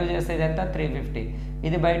 బై 2 చేస్తే ఇది ఎంత 350,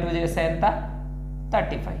 ఇది బై 2 చేస్తే ఎంత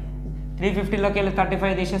 35. 350లోకి వెళ్ళి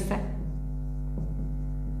 35 తీసేస్తే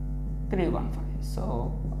 315. So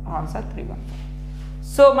answer 315.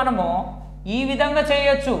 సో మనము ఈ విధంగా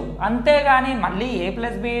చేయొచ్చు, అంతేగాని మళ్ళీ A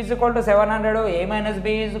 + B = 700, A - B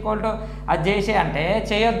 = అది చేసే అంటే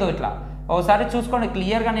చేయొద్దు. ఇట్లా ఒకసారి చూసుకోండి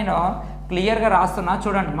క్లియర్గా, నేను క్లియర్గా రాస్తున్నా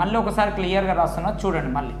చూడండి, మళ్ళీ ఒకసారి క్లియర్గా రాస్తున్నా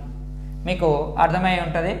చూడండి, మళ్ళీ మీకు అర్థమై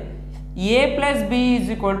ఉంటుంది. A + B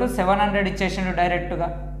 = 700 ఇచ్చేసిండు డైరెక్ట్గా.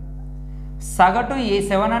 సగటు ఈ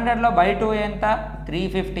 700లో బై 2 ఎంత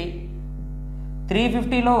 350,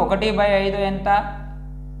 350లో 1/5 ఎంత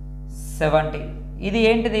 70. ఇది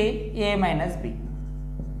ఏంటిది A - B.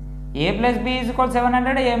 A + B =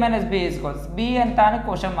 700, A - B B ఎంత అని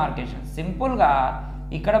క్వశ్చన్ మార్క్ వేసాను. సింపుల్గా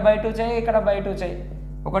ఇక్కడ బై 2 చేయి, ఇక్కడ బై 2 చేయి.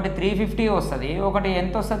 ఒకటి 350 వస్తుంది, ఒకటి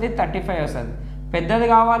ఎంత వస్తుంది 35 వస్తుంది. పెద్దది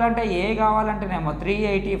కావాలంటే A కావాలంటేనేమో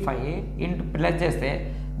 385 ఇంటూ ప్లస్ చేస్తే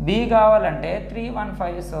B కావాలంటే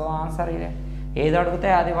 315. సో ఆన్సర్ ఇదే, ఏది అడిగితే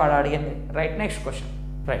అది వాడు అడిగింది. Right, next question.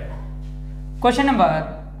 Right, question number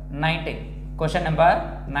 19.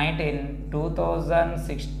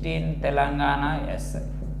 2016 Telangana SI.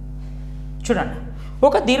 చూడండి,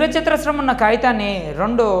 ఒక దీర్ఘచతురస్రం ఉన్న కాగితాన్ని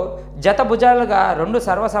 2 జత భుజాలుగా 2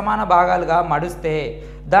 సర్వసమాన భాగాలుగా మడిస్తే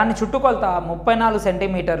దాని చుట్టుకొలత 34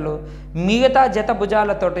 సెంటీమీటర్లు, మిగతా జత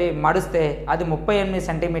భుజాలతోటి మడిస్తే అది 38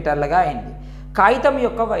 సెంటీమీటర్లుగా అయింది. కాగితం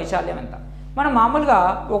యొక్క వైశాల్యం ఎంత? మనం మామూలుగా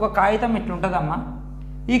ఒక కాగితం ఇట్లుంటుందమ్మా.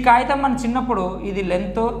 ఈ కాగితం మన చిన్నప్పుడు ఇది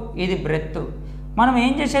లెంత్, ఇది బ్రెత్. మనం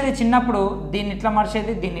ఏం చేసేది చిన్నప్పుడు దీన్ని ఇట్లా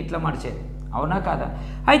మడిచేది, దీన్ని ఇట్లా మడిచేది, అవునా కాదా?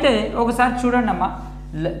 అయితే ఒకసారి చూడండి అమ్మా.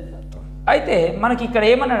 అయితే మనకి ఇక్కడ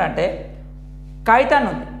ఏమన్నాడంటే కాగితాన్ని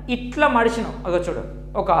ఉంది ఇట్లా మడిచినాం. ఒక చూడు,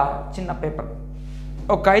 ఒక చిన్న పేపర్,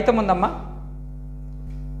 ఒక కాగితం ఉందమ్మా.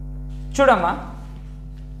 చూడమ్మా,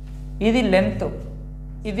 ఇది లెంత్,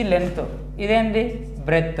 ఇది లెంత్, ఇదేంటి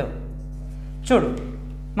బ్రెత్. చూడు,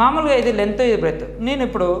 మామూలుగా ఇది లెంత్, ఇది బ్రెత్. నేను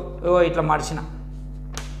ఇప్పుడు ఇట్లా మడిచిన,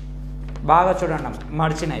 బాగా చూడండి అమ్మ,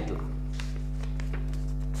 మడిచిన ఇట్లా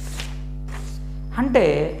అంటే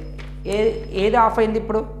ఏది ఆఫ్ అయింది?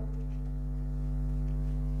 ఇప్పుడు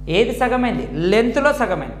ఏది సగమైంది? లెంత్లో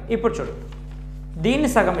సగమైంది. ఇప్పుడు చూడు, దీన్ని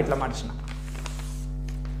సగం ఇట్లా మడిచిన,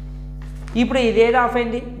 ఇప్పుడు ఇది ఏది ఆఫ్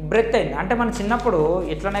అయింది? బ్రెత్ అయింది. అంటే మన చిన్నప్పుడు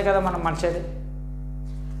ఇట్లనే కదా మనం మడిచేది.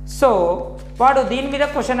 సో వాడు దీని మీద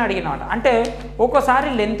క్వశ్చన్ అడిగినమాట. అంటే ఒక్కోసారి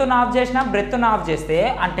లెంత్ను ఆఫ్ చేసినా బ్రెత్ను ఆఫ్ చేస్తే,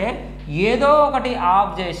 అంటే ఏదో ఒకటి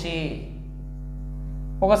ఆఫ్ చేసి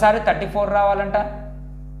ఒకసారి 34 రావాలంట,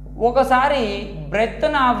 ఒకసారి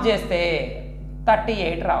బ్రెత్ను ఆఫ్ చేస్తే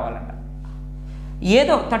 38 రావాలంట.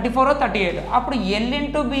 ఏదో 34 38. అప్పుడు L ×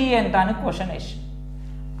 B ఎంత అని క్వశ్చన్ వేసి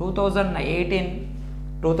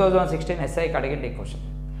 2016 ఎస్ఐకి అడిగింది ఈ క్వశ్చన్.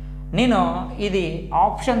 నేను ఇది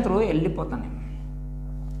ఆప్షన్ త్రూ వెళ్ళిపోతాను.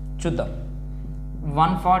 చూద్దాం.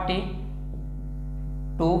 140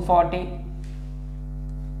 240,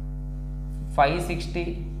 560,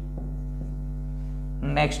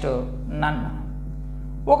 నెక్స్ట్ నన్ను.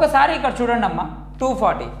 ఒకసారి ఇక్కడ చూడండి అమ్మా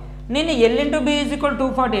 240, నేను L into B is equal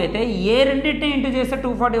 240 అయితే ఏ రెండింటిని ఇంటూ చేస్తే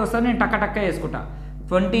 240 వస్తుంది. నేను టక్క వేసుకుంటా.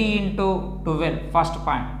 20 ఇంటూ 12 ఫస్ట్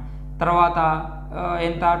పాయింట్, తర్వాత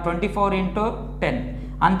ఎంత 24 ఇంటూ 10,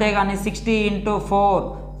 అంతేగాని 60 ఇంటూ 4,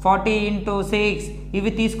 40 ఇంటూ 6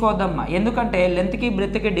 ఇవి తీసుకోవద్దమ్మా. ఎందుకంటే లెంత్కి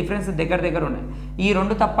బ్రెత్కి డిఫరెన్స్ దగ్గర ఉన్నాయి. ఈ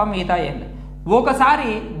రెండు తప్ప మిగతా ఏం లేదు. ఒకసారి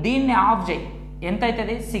దీన్ని ఆఫ్ చేయి, ఎంత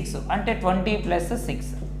అవుతుంది 6 అంటే 20 + 6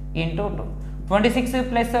 ఇంటూ 2, 26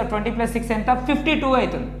 + 20 + 6 ఎంత 52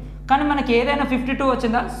 అవుతుంది. కానీ మనకి ఏదైనా 52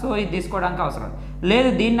 వచ్చిందా, సో ఇది తీసుకోవడానికి అవసరం లేదు.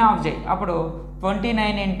 దీన్ని ఆఫ్ చేయి, అప్పుడు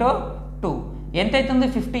 29 ఇంటూ 2 ఎంత అవుతుంది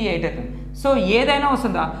 58 అవుతుంది. సో ఏదైనా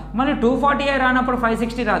వస్తుందా, మళ్ళీ 240 రానప్పుడు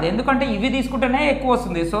 560 రాదు, ఎందుకంటే ఇవి తీసుకుంటేనే ఎక్కువ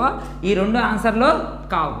వస్తుంది. సో ఈ రెండు ఆన్సర్లు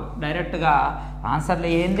కావు, డైరెక్ట్గా ఆన్సర్లు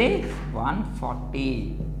ఏంది 140.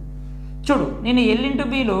 చూడు నేను L ఇంటూ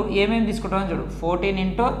Bలో ఏమేమి తీసుకుంటామని చూడు. 14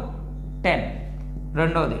 ఇంటూ 10,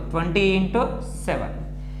 రెండోది 20 ఇంటూ 7.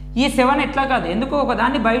 ఈ 7 ఎట్లా కాదు, ఎందుకు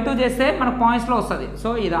ఒకదాన్ని బై 2 చేస్తే మనకు పాయింట్స్లో వస్తుంది. సో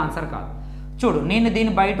ఇది ఆన్సర్ కాదు. చూడు నేను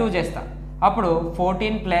దీన్ని బై 2 చేస్తా, అప్పుడు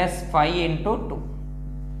 14 + 5 ఇంటూ 2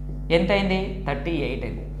 ఎంత అయింది 38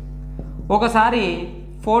 అయింది. ఒకసారి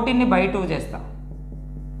 14ని బై 2 చేస్తా,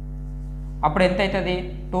 అప్పుడు ఎంత అవుతుంది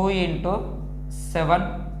 2 ఇంటూ 7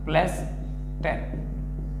 + 10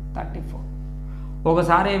 34.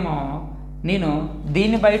 ఒకసారి ఏమో నేను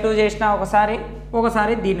దీన్ని బై 2 చేసిన,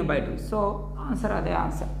 ఒకసారి దీన్ని బై 2. సో ఆన్సర్ అదే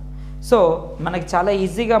ఆన్సర్. సో మనకి చాలా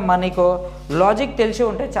ఈజీగా, మనకు లాజిక్ తెలిసి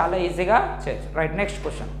ఉంటే చాలా ఈజీగా చేయొచ్చు. Right, next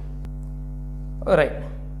question. Right,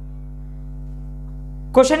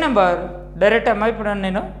 question number direct అమ్మా. ఇప్పుడు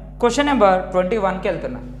నేను క్వశ్చన్ నెంబర్ 21కి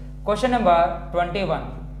వెళ్తున్నా. Question number 21.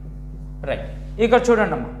 రైట్, ఇక్కడ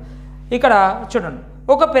చూడండి అమ్మా. ఇక్కడ చూడండి,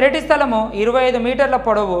 ఒక పెరటి స్థలము 25 మీటర్ల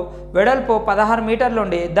పొడవు, వెడల్పు 16 మీటర్లు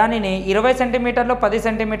ఉండి దానిని 20 సెంటీమీటర్లు 10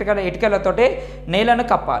 సెంటీమీటర్ల ఇటుకలతోటి నేలను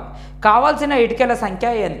కప్పాలి. కావాల్సిన ఇటుకల సంఖ్య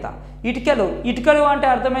ఎంత? ఇటుకలు అంటే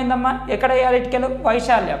అర్థమైందమ్మా. ఎక్కడ వేయాలి ఇటుకలు?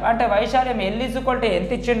 వైశాల్యం. అంటే వైశాల్యం L =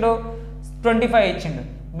 ఎంత ఇచ్చిండు 25 ఇచ్చిండు,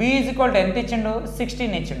 B = ఎంత ఇచ్చిండు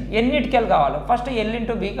 16 ఇచ్చిండు. ఎన్ని ఇటుకలు కావాలి? ఫస్ట్ L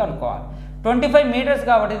ఇంటూ B కనుక్కోవాలి. 25 మీటర్స్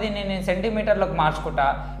కాబట్టి దీన్ని నేను సెంటీమీటర్లోకి మార్చుకుంటా,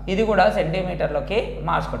 ఇది కూడా సెంటీమీటర్లోకి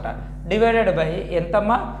మార్చుకుంటా. డివైడెడ్ బై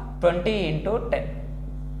ఎంతమ్మా 20 ఇంటూ 10.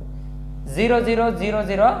 0 0 0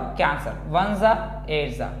 0 క్యాన్సల్, 1 జా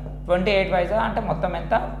 8 జా 28 5 అంటే మొత్తం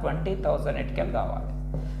ఎంత 20,000 ఇటుకలు కావాలి.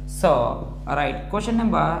 సో రైట్, క్వశ్చన్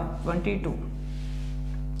నెంబర్ 22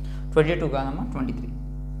 కాదమ్మా 23.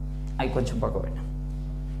 అవి కొంచెం పక్కబెట్టా.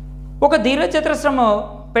 ఒక దీర్ఘచతురస్రము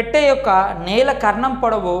పెట్టె యొక్క నేల కర్ణం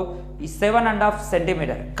పొడవు 7.5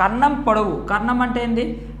 సెంటీమీటర్. కర్ణం పొడవు, కర్ణం అంటే ఏంది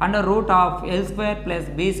 √L² +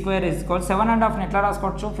 B² = 7.5ని ఎట్లా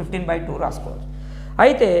రాసుకోవచ్చు 15/2 రాసుకోవచ్చు.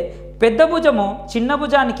 అయితే పెద్ద భుజము చిన్న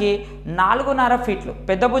భుజానికి 4.5 ఫీట్లు.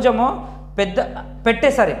 పెద్ద భుజము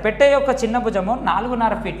పెట్టె యొక్క చిన్న భుజము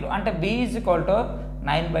 4.5 ఫీట్లు అంటే B =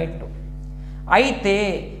 9/2. అయితే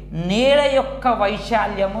నేల యొక్క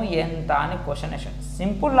వైశాల్యము ఎంత అని క్వశ్చన్ వేసాను.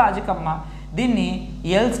 సింపుల్ లాజిక్ అమ్మ. దీన్ని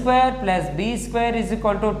L² + B² =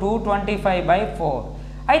 225/4.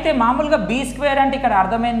 అయితే మామూలుగా B² అంటే ఇక్కడ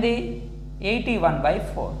అర్థమైంది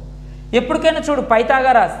 81/4. ఎప్పటికైనా చూడు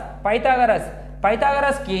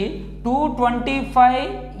పైథాగరస్కి 225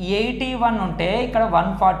 81 ఉంటే ఇక్కడ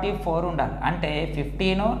 144 ఉండాలి. అంటే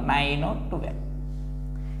 15 9 12.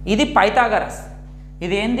 ఇది పైథాగరస్,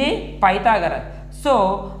 ఇది ఏంది పైథాగరస్. సో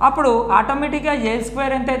అప్పుడు ఆటోమేటిక్గా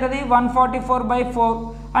L² ఎంత అవుతుంది 144/4.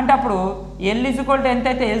 అంటే అప్పుడు L ఎంత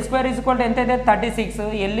అయితే L² ఎంత అయితే 36,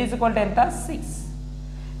 L ఎంత 6.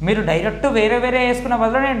 మీరు డైరెక్ట్ వేరే వేసుకున్న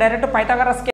బదులు నేను డైరెక్ట్ పైథాగరస్కి